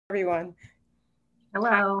Everyone.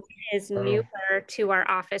 Hello. Is newer to our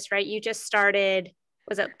office, right? You just started,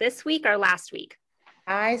 was it this week or last week?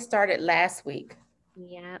 I started last week.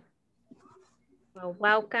 Yeah. Well,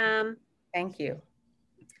 welcome. Thank you.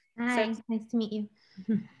 Hi, nice to meet you.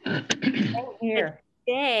 Here.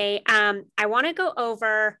 Today, I want to go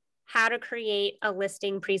over how to create a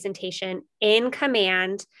listing presentation in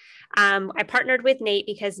Command. I partnered with Nate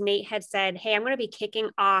because Nate had said, hey, I'm going to be kicking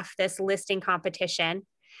off this listing competition.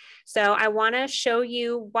 So I want to show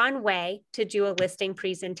you one way to do a listing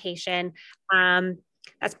presentation.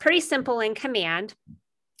 That's pretty simple in Command.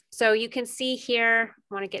 So you can see here,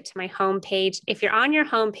 I want to get to my home page. If you're on your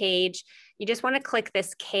home page, you just want to click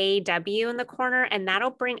this KW in the corner, and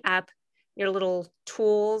that'll bring up your little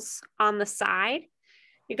tools on the side.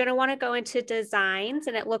 You're going to want to go into designs,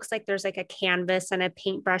 and it looks like there's like a canvas and a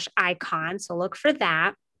paintbrush icon. So look for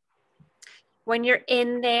that. When you're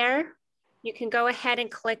in there, you can go ahead and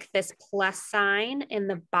click this plus sign in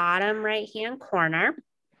the bottom right-hand corner.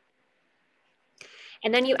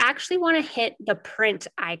 And then you actually want to hit the print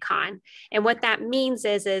icon. And what that means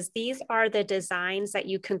is these are the designs that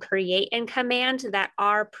you can create in Command that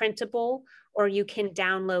are printable, or you can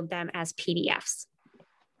download them as PDFs.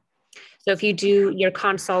 So if you do your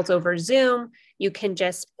consults over Zoom, you can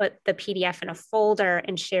just put the PDF in a folder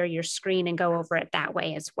and share your screen and go over it that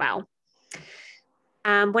way as well.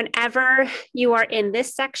 Whenever you are in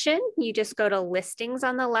this section, you just go to listings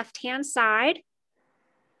on the left-hand side.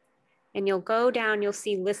 And you'll go down, you'll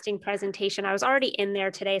see listing presentation. I was already in there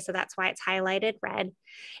today, so that's why it's highlighted red.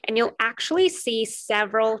 And you'll actually see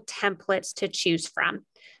several templates to choose from.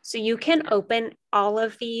 So you can open all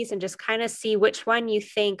of these and just kind of see which one you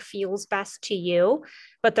think feels best to you.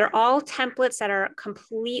 But they're all templates that are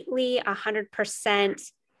completely 100%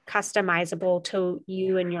 customizable to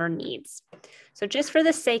you and your needs. So just for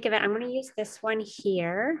the sake of it, I'm going to use this one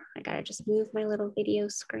here. I got to just move my little video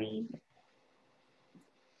screen.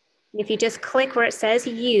 If you just click where it says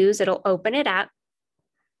use, it'll open it up.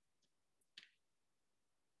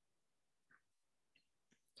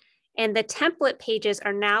 And the template pages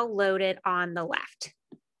are now loaded on the left.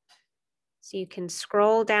 So you can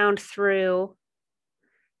scroll down through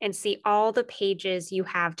and see all the pages you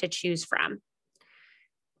have to choose from.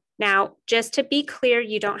 Now, just to be clear,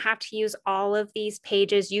 you don't have to use all of these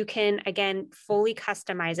pages. You can, again, fully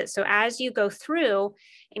customize it. So as you go through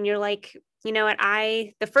and you're like, you know what,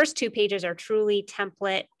 the first two pages are truly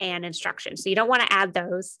template and instruction. So you don't want to add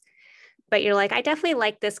those, but you're like, I definitely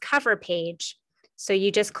like this cover page. So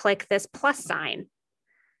you just click this plus sign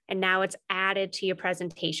and now it's added to your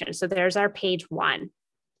presentation. So there's our page one.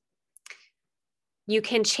 You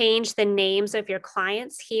can change the names of your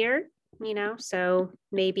clients here, you know, so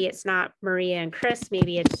maybe it's not Maria and Chris,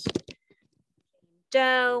 maybe it's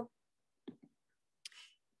Joe.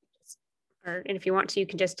 And if you want to, you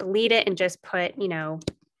can just delete it and just put, you know,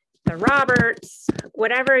 the Roberts,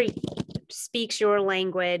 whatever speaks your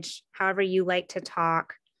language, however you like to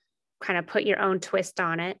talk, kind of put your own twist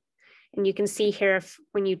on it. And you can see here,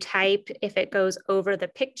 when you type, if it goes over the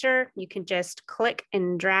picture, you can just click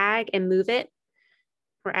and drag and move it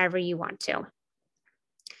wherever you want to.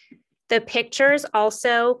 The pictures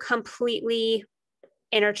also completely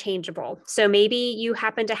interchangeable. So maybe you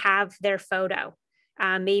happen to have their photo.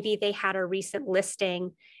 Maybe they had a recent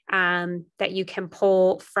listing that you can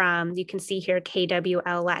pull from. You can see here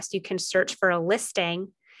KWLS. You can search for a listing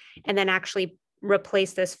and then actually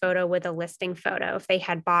replace this photo with a listing photo if they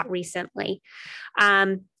had bought recently.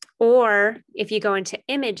 Or if you go into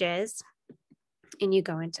images and you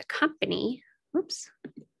go into company, oops,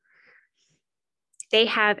 they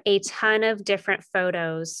have a ton of different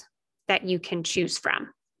photos that you can choose from.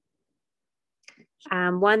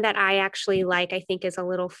 One that I actually like, I think is a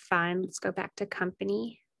little fun. Let's go back to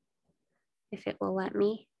company, if it will let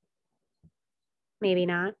me. Maybe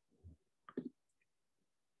not.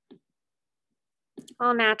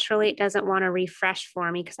 Well, naturally, it doesn't want to refresh for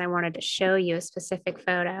me because I wanted to show you a specific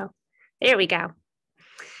photo. There we go.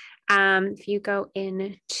 If you go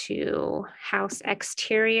into house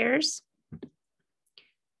exteriors,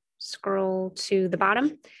 scroll to the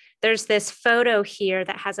bottom, there's this photo here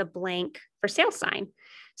that has a blank for sale sign.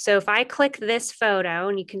 So if I click this photo,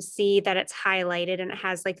 and you can see that it's highlighted and it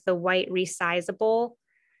has like the white resizable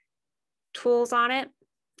tools on it.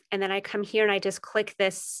 And then I come here and I just click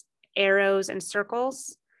this arrows and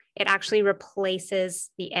circles, it actually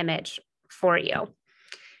replaces the image for you.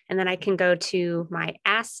 And then I can go to my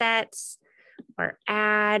assets or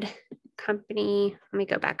add company. Let me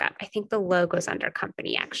go back up. I think the logo is under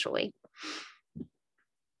company actually.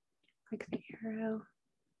 Click the arrow.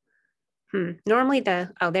 Normally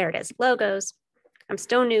oh, there it is, logos. I'm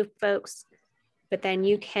still new, folks, but then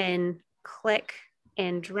you can click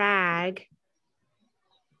and drag.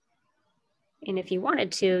 And if you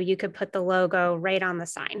wanted to, you could put the logo right on the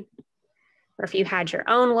sign. Or if you had your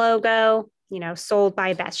own logo, sold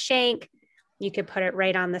by Beth Shank, you could put it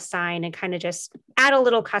right on the sign and kind of just add a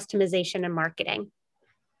little customization and marketing.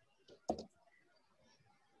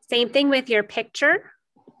 Same thing with your picture.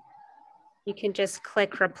 You can just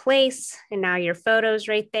click replace, and now your photo's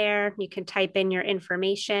right there. You can type in your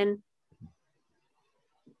information.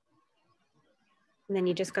 And then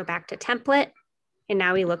you just go back to template, and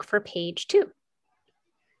now we look for page 2.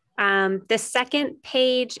 The second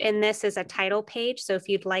page in this is a title page. So if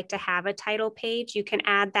you'd like to have a title page, you can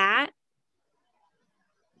add that.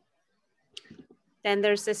 Then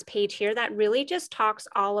there's this page here that really just talks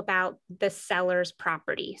all about the seller's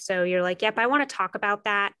property. So you're like, yep, I want to talk about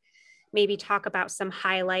that. Maybe talk about some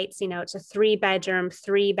highlights. It's a 3-bedroom,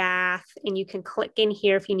 3-bath, and you can click in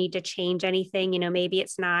here if you need to change anything. Maybe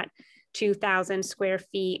it's not 2,000 square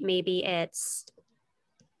feet. Maybe it's,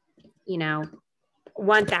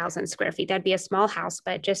 1,000 square feet. That'd be a small house,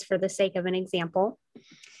 but just for the sake of an example.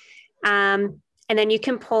 And then you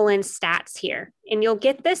can pull in stats here, and you'll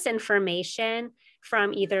get this information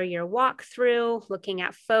from either your walkthrough, looking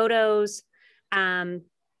at photos,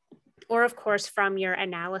 or of course from your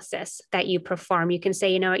analysis that you perform. You can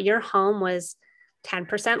say, your home was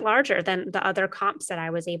 10% larger than the other comps that I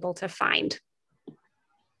was able to find.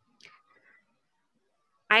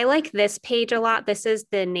 I like this page a lot. This is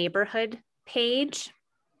the neighborhood page.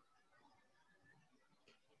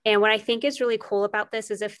 And what I think is really cool about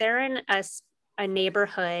this is if they're in a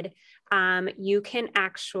neighborhood, you can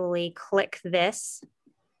actually click this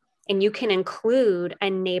and you can include a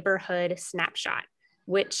neighborhood snapshot,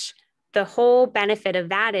 which the whole benefit of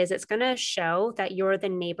that is it's going to show that you're the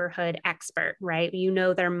neighborhood expert, right?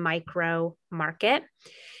 Their micro market.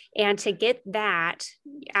 And to get that,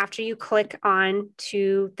 after you click on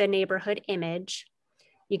to the neighborhood image,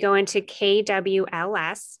 you go into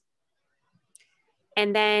KWLS,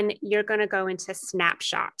 and then you're going to go into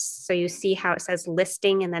snapshots. So you see how it says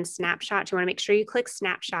listing and then snapshots. You want to make sure you click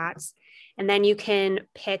snapshots, and then you can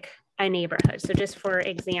pick a neighborhood. So just for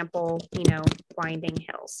example, Winding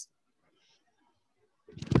Hills.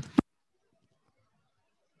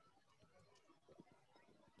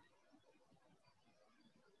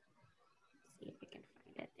 See if we can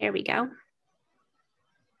find it. There we go.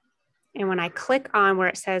 And when I click on where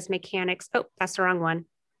it says mechanics, oh, that's the wrong one.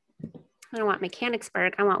 I don't want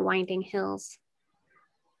Mechanicsburg, I want Winding Hills.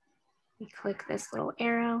 We click this little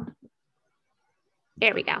arrow.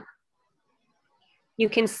 There we go. You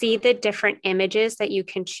can see the different images that you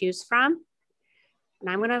can choose from. And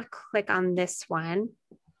I'm gonna click on this one.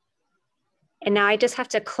 And now I just have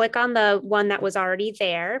to click on the one that was already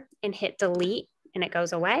there and hit delete, and it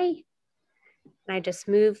goes away. And I just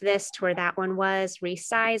move this to where that one was,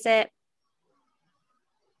 resize it.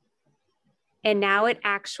 And now it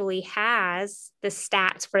actually has the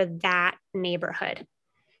stats for that neighborhood.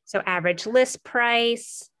 So average list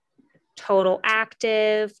price, total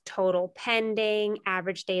active, total pending,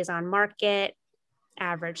 average days on market,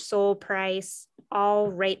 average sold price,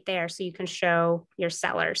 all right there. So you can show your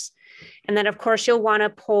sellers. And then of course you'll want to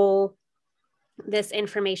pull this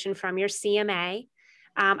information from your CMA.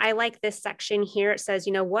 I like this section here. It says,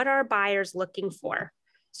 what are buyers looking for?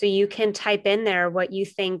 So you can type in there what you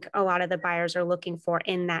think a lot of the buyers are looking for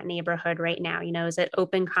in that neighborhood right now. Is it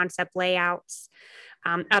open concept layouts,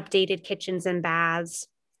 updated kitchens and baths?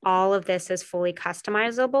 All of this is fully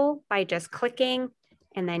customizable by just clicking,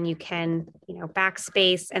 and then you can,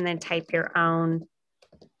 backspace and then type your own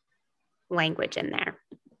language in there.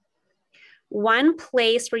 One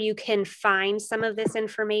place where you can find some of this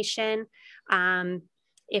information,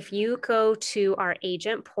 if you go to our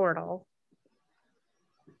agent portal,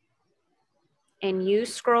 and you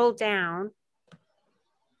scroll down,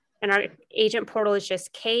 and our agent portal is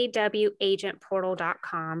just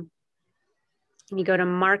kwagentportal.com, and you go to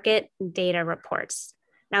market data reports.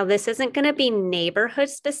 Now this isn't going to be neighborhood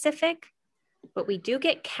specific, but we do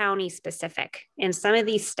get county specific. And some of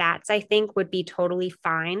these stats I think would be totally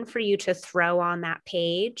fine for you to throw on that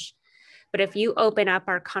page. But if you open up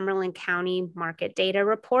our Cumberland County market data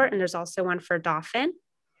report, and there's also one for Dauphin,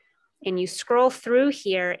 and you scroll through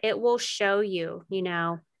here, it will show you,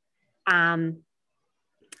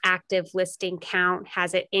 active listing count.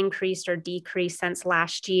 Has it increased or decreased since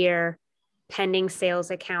last year? Pending sales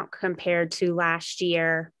account compared to last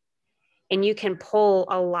year. And you can pull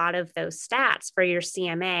a lot of those stats for your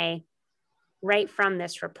CMA right from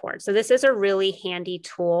this report. So this is a really handy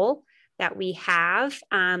tool that we have.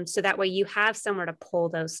 So that way you have somewhere to pull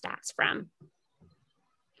those stats from.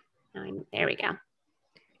 There we go.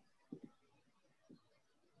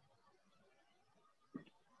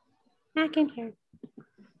 Back in here.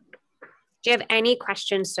 Do you have any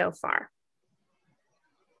questions so far?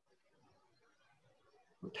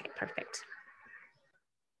 Okay, perfect.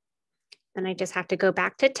 Then I just have to go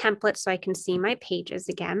back to templates so I can see my pages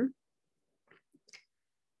again.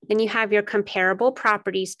 Then you have your comparable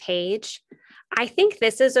properties page. I think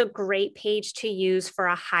this is a great page to use for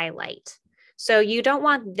a highlight. So you don't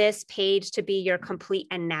want this page to be your complete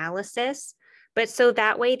analysis, but so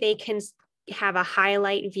that way they can have a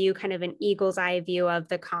highlight view, kind of an eagle's eye view of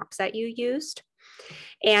the comps that you used.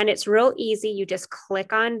 And it's real easy. You just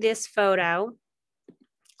click on this photo,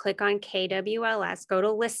 click on KWLS, go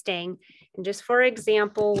to listing. And just for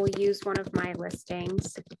example, we'll use one of my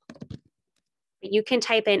listings. You can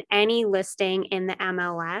type in any listing in the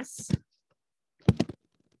MLS.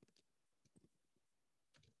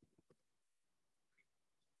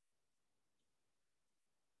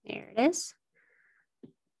 There it is.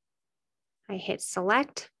 I hit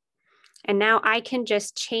select. And now I can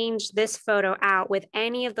just change this photo out with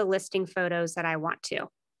any of the listing photos that I want to.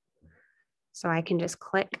 So I can just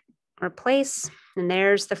click replace, and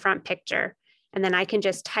there's the front picture. And then I can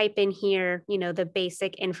just type in here, you know, the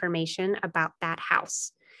basic information about that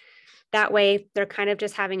house. That way they're kind of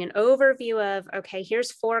just having an overview of, okay,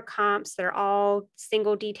 here's 4 comps. They're all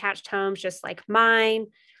single detached homes, just like mine.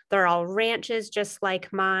 They're all ranches, just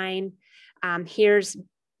like mine. Here's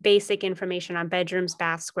basic information on bedrooms,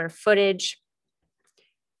 bath, square footage.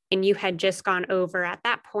 And you had just gone over at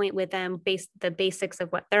that point with them the basics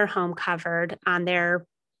of what their home covered on their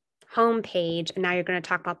home page. And now you're going to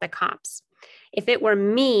talk about the comps. If it were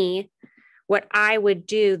me, what I would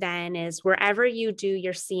do then is wherever you do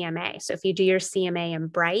your CMA. So if you do your CMA in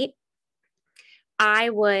Bright, I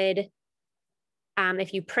would,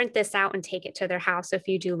 if you print this out and take it to their house, if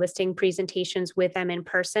you do listing presentations with them in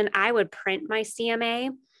person, I would print my CMA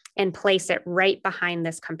and place it right behind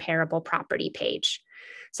this comparable property page.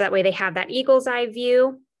 So that way they have that eagle's eye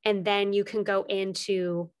view, and then you can go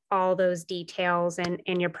into all those details and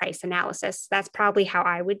your price analysis. That's probably how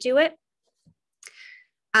I would do it.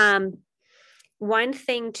 One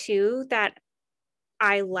thing too that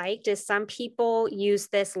I liked is some people use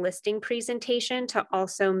this listing presentation to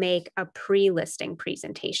also make a pre-listing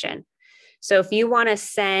presentation. So if you want to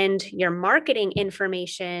send your marketing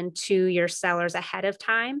information to your sellers ahead of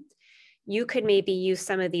time, you could maybe use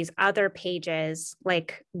some of these other pages,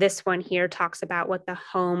 like this one here talks about what the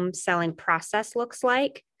home selling process looks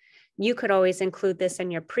like. You could always include this in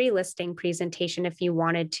your pre-listing presentation if you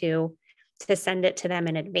wanted to send it to them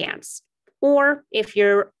in advance. Or if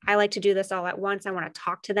I like to do this all at once, I want to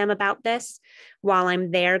talk to them about this while I'm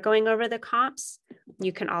there going over the comps,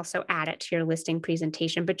 you can also add it to your listing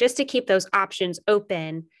presentation. But just to keep those options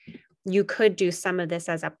open, you could do some of this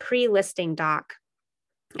as a pre-listing doc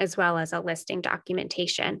as well as a listing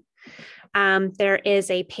documentation. There is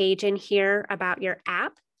a page in here about your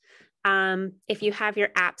app. If you have your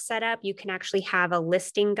app set up, you can actually have a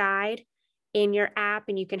listing guide in your app,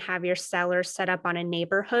 and you can have your sellers set up on a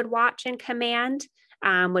neighborhood watch and command,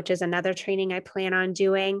 which is another training I plan on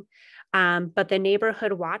doing. But the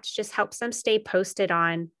neighborhood watch just helps them stay posted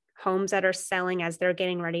on homes that are selling as they're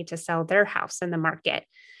getting ready to sell their house in the market.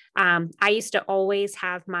 I used to always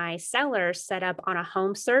have my sellers set up on a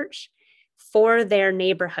home search for their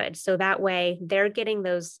neighborhood. So that way they're getting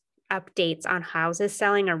those updates on houses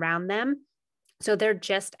selling around them. So they're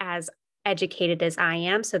just as educated as I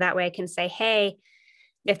am. So that way I can say, hey,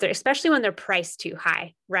 if they're, especially when they're priced too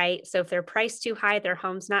high, right? So if they're priced too high, their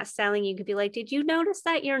home's not selling, you could be like, did you notice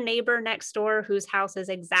that your neighbor next door whose house is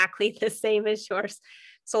exactly the same as yours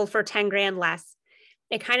sold for 10 grand less?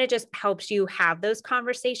 It kind of just helps you have those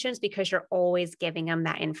conversations because you're always giving them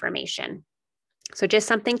that information. So just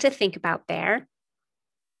something to think about there.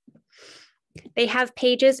 They have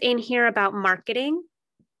pages in here about marketing.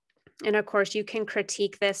 And of course, you can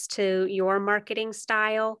critique this to your marketing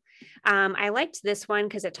style. I liked this one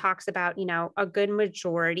because it talks about, you know, a good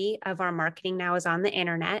majority of our marketing now is on the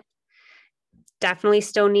internet. Definitely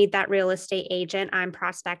still need that real estate agent. I'm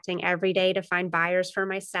prospecting every day to find buyers for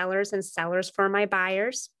my sellers and sellers for my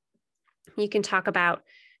buyers. You can talk about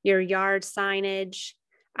your yard signage.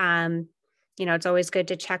 You know, it's always good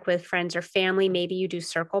to check with friends or family. Maybe you do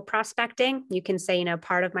circle prospecting. You can say, you know,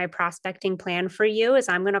 part of my prospecting plan for you is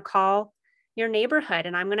I'm going to call your neighborhood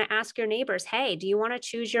and I'm going to ask your neighbors, hey, do you want to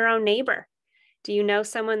choose your own neighbor? Do you know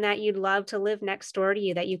someone that you'd love to live next door to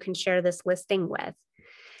you that you can share this listing with?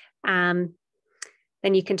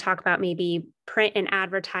 Then you can talk about maybe print and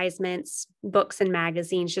advertisements, books and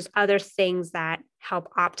magazines, just other things that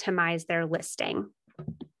help optimize their listing.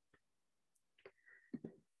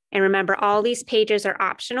 And remember, all these pages are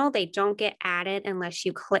optional. They don't get added unless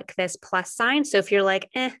you click this plus sign. So if you're like,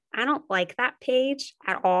 I don't like that page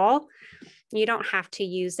at all, you don't have to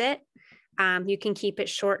use it. You can keep it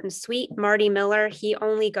short and sweet. Marty Miller, he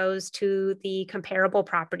only goes to the comparable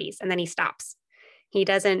properties and then he stops. He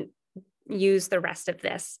doesn't use the rest of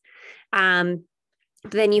this.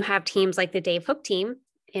 Then you have teams like the Dave Hook team.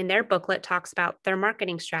 In their booklet talks about their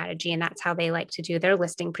marketing strategy, and that's how they like to do their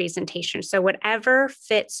listing presentation. So whatever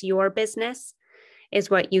fits your business is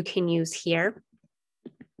what you can use here.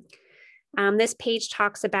 This page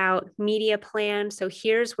talks about media plan. So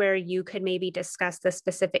here's where you could maybe discuss the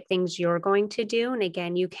specific things you're going to do. And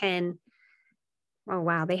again, you can, oh,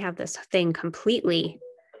 wow, they have this thing completely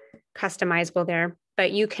customizable there,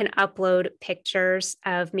 but you can upload pictures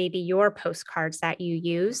of maybe your postcards that you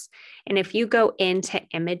use. And if you go into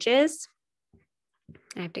images,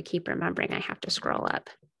 I have to keep remembering I have to scroll up.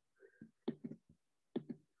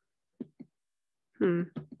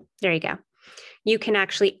 There you go. You can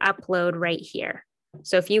actually upload right here.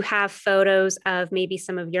 So if you have photos of maybe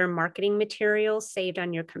some of your marketing materials saved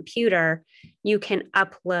on your computer, you can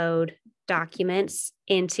upload documents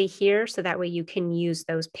into here so that way you can use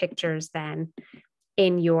those pictures then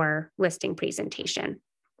in your listing presentation.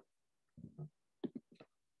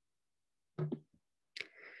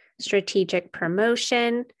 Strategic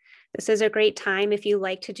promotion. This is a great time if you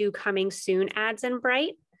like to do coming soon ads in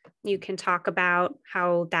Bright. You can talk about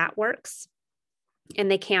how that works and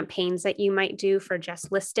the campaigns that you might do for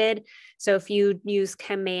just listed. So if you use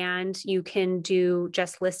Command, you can do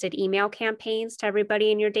just listed email campaigns to everybody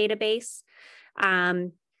in your database.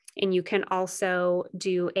 And you can also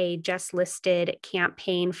do a just listed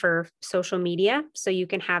campaign for social media. So you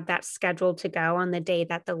can have that scheduled to go on the day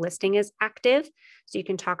that the listing is active. So you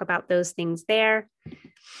can talk about those things there.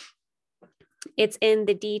 It's in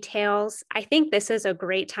the details. I think this is a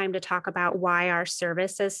great time to talk about why our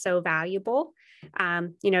service is so valuable.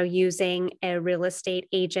 Using a real estate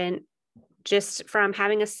agent just from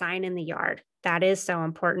having a sign in the yard, that is so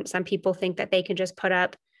important. Some people think that they can just put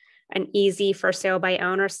up an easy for sale by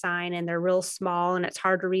owner sign and they're real small and it's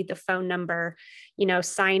hard to read the phone number.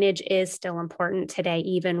 Signage is still important today,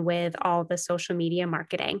 even with all the social media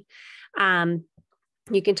marketing.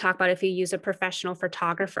 You can talk about if you use a professional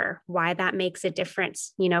photographer, why that makes a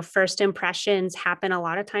difference. First impressions happen a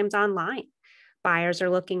lot of times online. Buyers are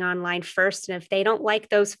looking online first, and if they don't like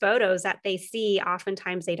those photos that they see,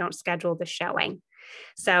 oftentimes they don't schedule the showing.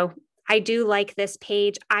 So I do like this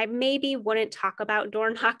page. I maybe wouldn't talk about door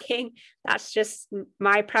knocking. That's just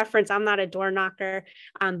my preference. I'm not a door knocker,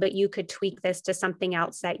 but you could tweak this to something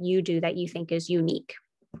else that you do that you think is unique.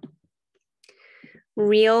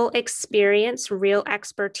 Real experience, real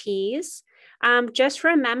expertise. Just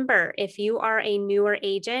remember, if you are a newer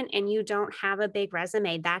agent and you don't have a big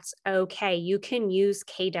resume, that's okay. You can use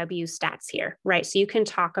KW stats here, right? So you can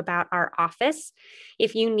talk about our office.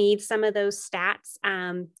 If you need some of those stats,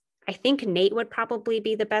 I think Nate would probably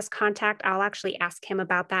be the best contact. I'll actually ask him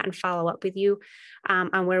about that and follow up with you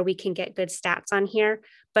on where we can get good stats on here.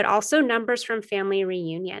 But also numbers from family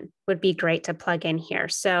reunion would be great to plug in here.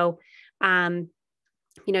 So,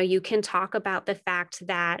 you can talk about the fact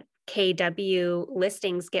that KW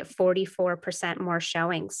listings get 44% more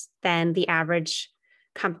showings than the average,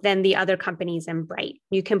 than the other companies in Bright.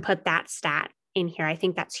 You can put that stat in here. I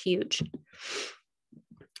think that's huge.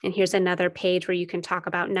 And here's another page where you can talk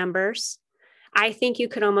about numbers. I think you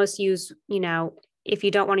could almost use, if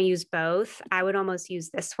you don't want to use both, I would almost use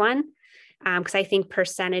this one because I think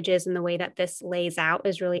percentages and the way that this lays out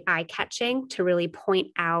is really eye-catching to really point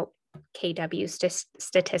out KW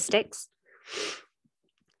statistics.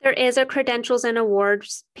 There is a credentials and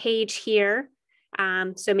awards page here.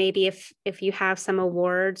 So maybe if you have some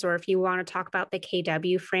awards or if you want to talk about the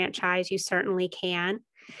KW franchise, you certainly can.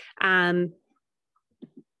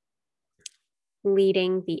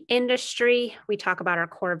 Leading the industry, we talk about our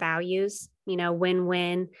core values,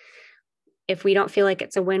 win-win. If we don't feel like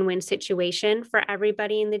it's a win-win situation for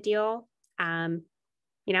everybody in the deal,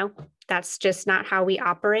 that's just not how we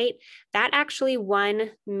operate. That actually won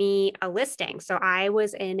me a listing. So I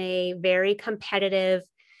was in a very competitive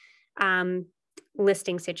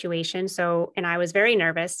listing situation. And I was very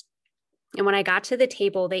nervous. And when I got to the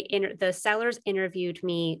table, the sellers interviewed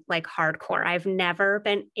me like hardcore. I've never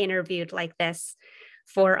been interviewed like this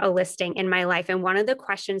for a listing in my life. And one of the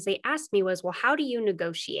questions they asked me was, well, how do you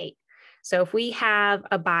negotiate? So if we have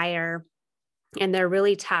a buyer and they're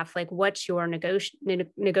really tough, like what's your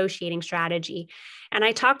negotiating strategy? And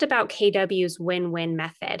I talked about KW's win-win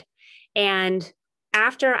method. And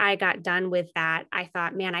after I got done with that, I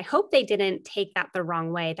thought, man, I hope they didn't take that the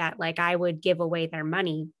wrong way, that like I would give away their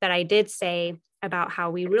money. But I did say about how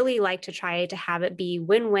we really like to try to have it be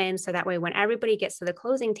win-win. So that way, when everybody gets to the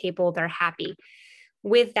closing table, they're happy.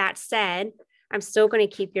 With that said, I'm still going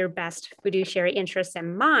to keep your best fiduciary interests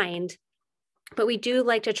in mind, but we do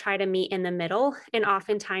like to try to meet in the middle. And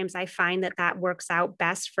oftentimes I find that that works out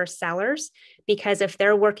best for sellers, because if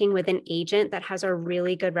they're working with an agent that has a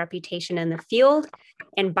really good reputation in the field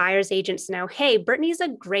and buyer's agents know, hey, Brittany's a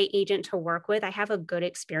great agent to work with, I have a good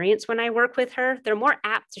experience when I work with her, they're more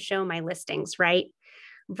apt to show my listings, right?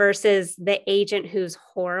 Versus the agent who's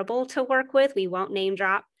horrible to work with. We won't name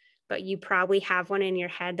drop, but you probably have one in your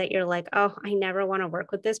head that you're like, oh, I never want to work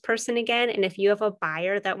with this person again. And if you have a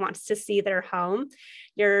buyer that wants to see their home,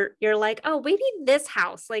 you're like, oh, maybe this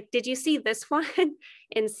house, like, did you see this one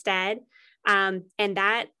instead? And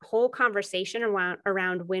that whole conversation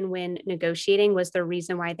around win-win negotiating was the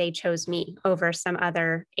reason why they chose me over some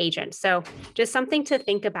other agents. So just something to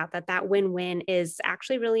think about, that win-win is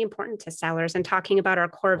actually really important to sellers, and talking about our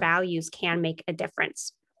core values can make a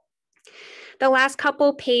difference. The last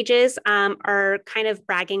couple pages are kind of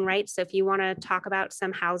bragging rights. So if you want to talk about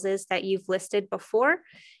some houses that you've listed before,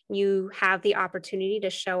 you have the opportunity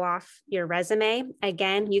to show off your resume.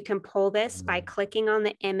 Again, you can pull this by clicking on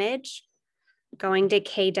the image, going to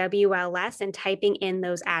KWLS and typing in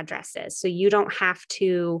those addresses. So you don't have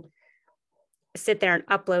to sit there and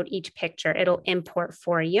upload each picture. It'll import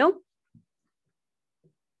for you.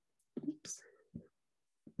 Oops.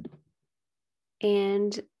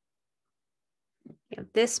 And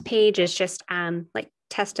this page is just like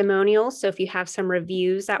testimonials. So if you have some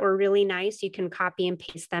reviews that were really nice, you can copy and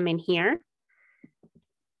paste them in here.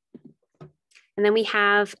 And then we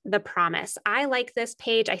have the promise. I like this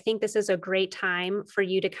page. I think this is a great time for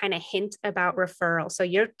you to kind of hint about referral. So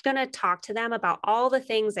you're going to talk to them about all the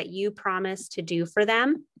things that you promise to do for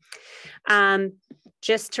them.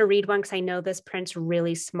 Just to read one, because I know this print's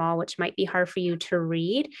really small, which might be hard for you to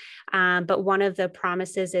read. But one of the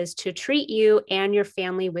promises is to treat you and your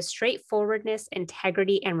family with straightforwardness,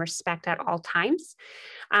 integrity, and respect at all times.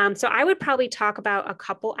 So I would probably talk about a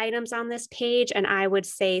couple items on this page, and I would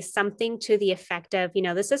say something to the effect of,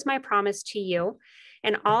 this is my promise to you.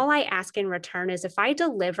 And all I ask in return is if I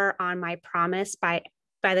deliver on my promise by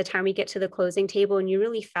the time we get to the closing table and you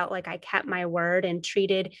really felt like I kept my word and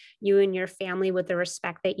treated you and your family with the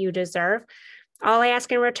respect that you deserve, all I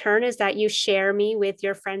ask in return is that you share me with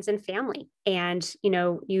your friends and family. And,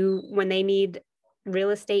 when they need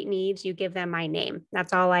real estate needs, you give them my name.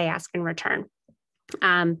 That's all I ask in return.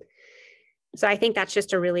 So I think that's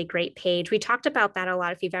just a really great page. We talked about that a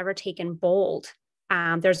lot. If you've ever taken bold,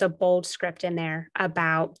 there's a bold script in there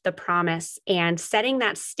about the promise and setting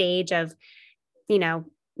that stage of,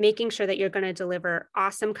 making sure that you're going to deliver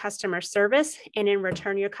awesome customer service. And in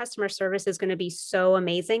return, your customer service is going to be so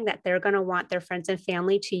amazing that they're going to want their friends and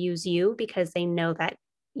family to use you because they know that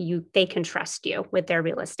they can trust you with their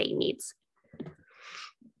real estate needs.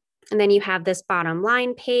 And then you have this bottom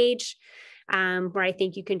line page where I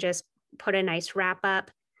think you can just put a nice wrap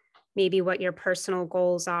up, maybe what your personal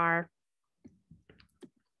goals are.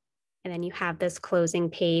 And then you have this closing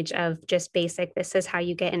page of just basic, this is how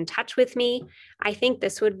you get in touch with me. I think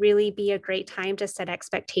this would really be a great time to set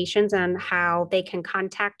expectations on how they can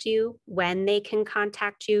contact you, when they can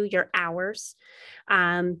contact you, your hours.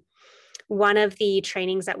 One of the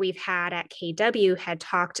trainings that we've had at KW had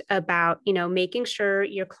talked about, making sure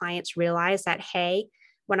your clients realize that, hey,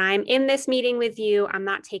 when I'm in this meeting with you, I'm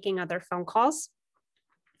not taking other phone calls.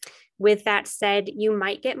 With that said, you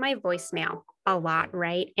might get my voicemail a lot,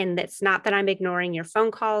 right? And it's not that I'm ignoring your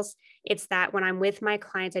phone calls. It's that when I'm with my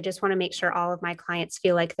clients, I just want to make sure all of my clients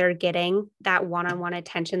feel like they're getting that one-on-one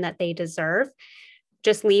attention that they deserve.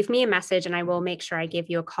 Just leave me a message and I will make sure I give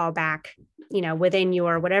you a call back, within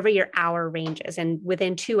whatever your hour range is, and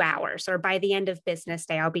within 2 hours or by the end of business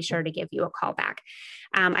day, I'll be sure to give you a call back.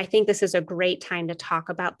 I think this is a great time to talk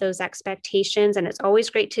about those expectations. And it's always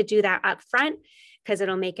great to do that up front because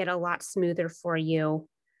it'll make it a lot smoother for you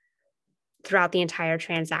throughout the entire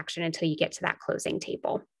transaction until you get to that closing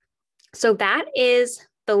table. So that is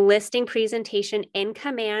the listing presentation in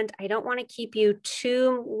command. I don't want to keep you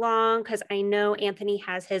too long because I know Anthony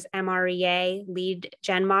has his MREA lead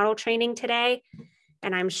gen model training today,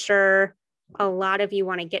 and I'm sure a lot of you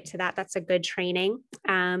want to get to that. That's a good training.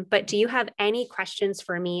 But do you have any questions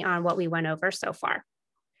for me on what we went over so far?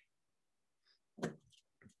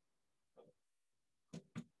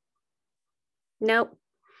 Nope.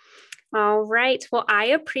 All right. Well, I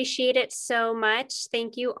appreciate it so much.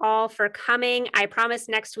 Thank you all for coming. I promise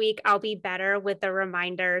next week I'll be better with the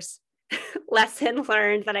reminders lesson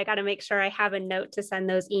learned that I got to make sure I have a note to send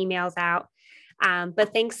those emails out.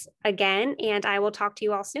 But thanks again, and I will talk to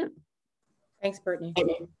you all soon. Thanks, Brittany.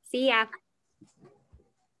 See ya.